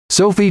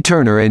Sophie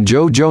Turner and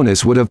Joe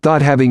Jonas would have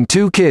thought having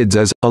 2 kids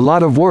is a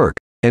lot of work,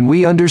 and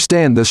we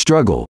understand the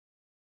struggle.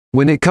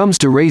 When it comes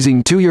to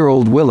raising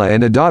 2-year-old Willa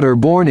and a daughter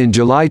born in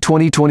July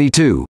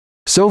 2022,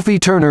 Sophie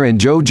Turner and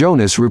Joe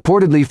Jonas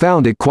reportedly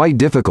found it quite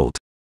difficult.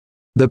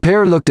 The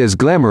pair looked as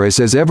glamorous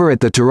as ever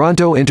at the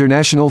Toronto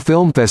International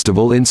Film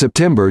Festival in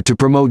September to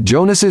promote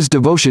Jonas's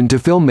devotion to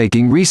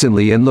filmmaking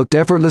recently, and looked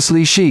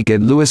effortlessly chic at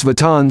Louis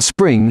Vuitton's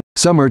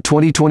Spring/Summer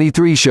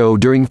 2023 show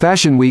during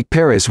Fashion Week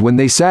Paris when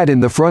they sat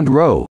in the front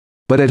row.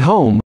 But at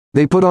home,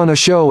 they put on a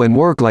show and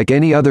work like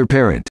any other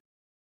parent.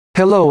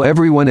 Hello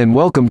everyone and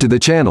welcome to the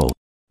channel.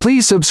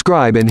 Please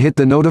subscribe and hit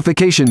the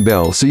notification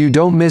bell so you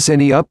don't miss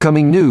any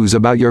upcoming news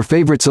about your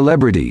favorite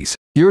celebrities.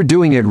 You're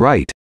doing it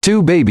right.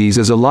 2 babies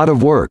is a lot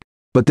of work,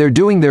 but they're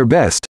doing their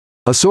best,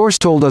 a source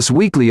told Us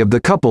Weekly of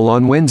the couple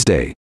on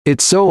Wednesday.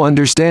 It's so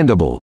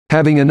understandable.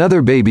 Having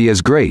another baby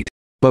is great,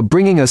 but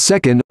bringing a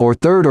second, or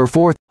third or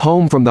fourth,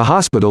 home from the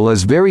hospital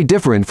is very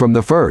different from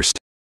the first.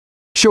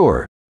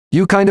 Sure,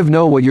 you kind of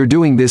know what you're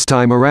doing this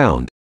time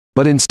around,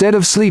 but instead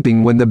of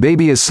sleeping when the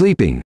baby is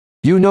sleeping,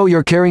 you know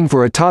you're caring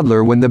for a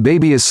toddler when the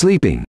baby is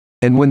sleeping,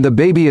 and when the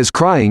baby is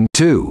crying,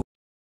 too.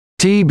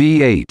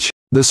 TBH.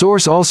 The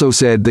source also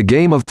said the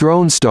Game of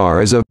Thrones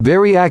star is a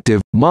very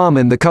active mom,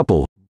 and the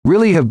couple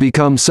really have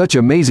become such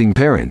amazing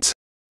parents.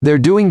 They're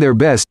doing their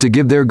best to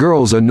give their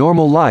girls a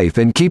normal life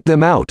and keep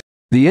them out,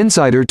 the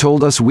insider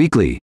told Us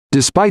Weekly.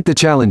 Despite the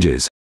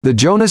challenges, the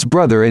Jonas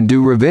brother and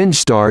Do Revenge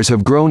stars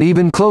have grown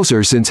even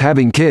closer since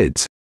having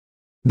kids.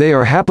 They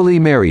are happily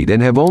married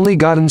and have only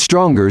gotten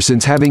stronger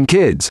since having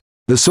kids,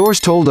 the source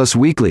told Us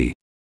Weekly.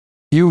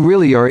 You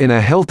really are in a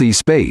healthy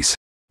space.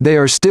 They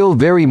are still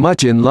very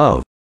much in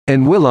love.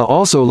 And Willa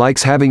also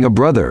likes having a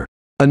brother.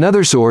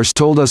 Another source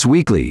told Us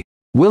Weekly.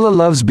 Willa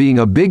loves being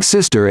a big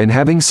sister and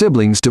having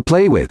siblings to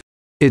play with.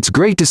 It's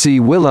great to see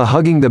Willa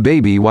hugging the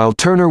baby while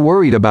Turner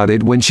worried about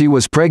it when she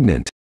was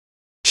pregnant.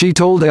 She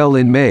told Elle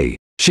in May,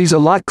 "She's a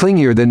lot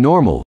clingier than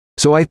normal,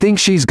 so I think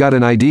she's got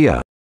an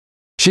idea.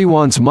 She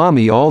wants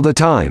mommy all the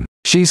time.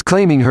 She's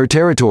claiming her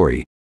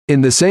territory."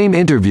 In the same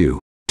interview,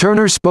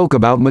 Turner spoke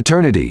about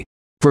maternity.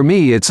 "For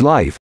me it's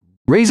life.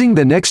 Raising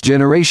the next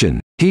generation,"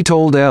 he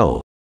told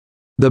Elle.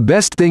 "The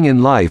best thing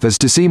in life is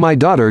to see my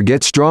daughter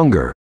get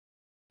stronger.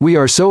 We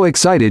are so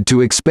excited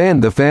to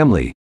expand the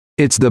family.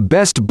 It's the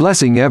best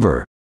blessing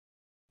ever."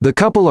 The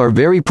couple are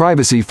very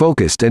privacy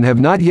focused and have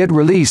not yet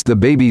released the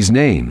baby's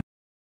name.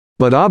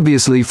 But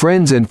obviously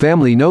friends and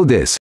family know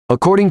this,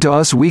 according to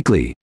Us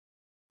Weekly.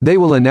 They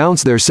will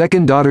announce their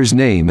second daughter's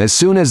name as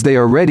soon as they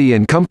are ready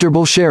and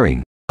comfortable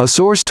sharing, a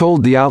source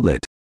told the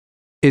outlet.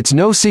 It's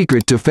no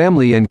secret to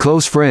family and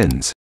close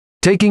friends.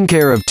 Taking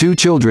care of 2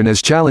 children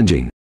is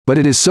challenging, but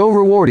it is so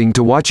rewarding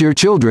to watch your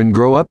children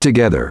grow up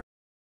together.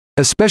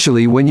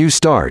 Especially when you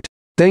start.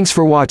 Thanks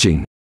for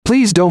watching.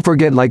 Please don't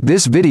forget like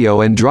this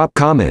video and drop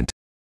comment.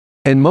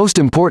 And most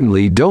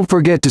importantly, don't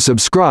forget to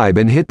subscribe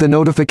and hit the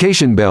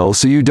notification bell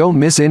so you don't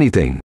miss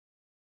anything.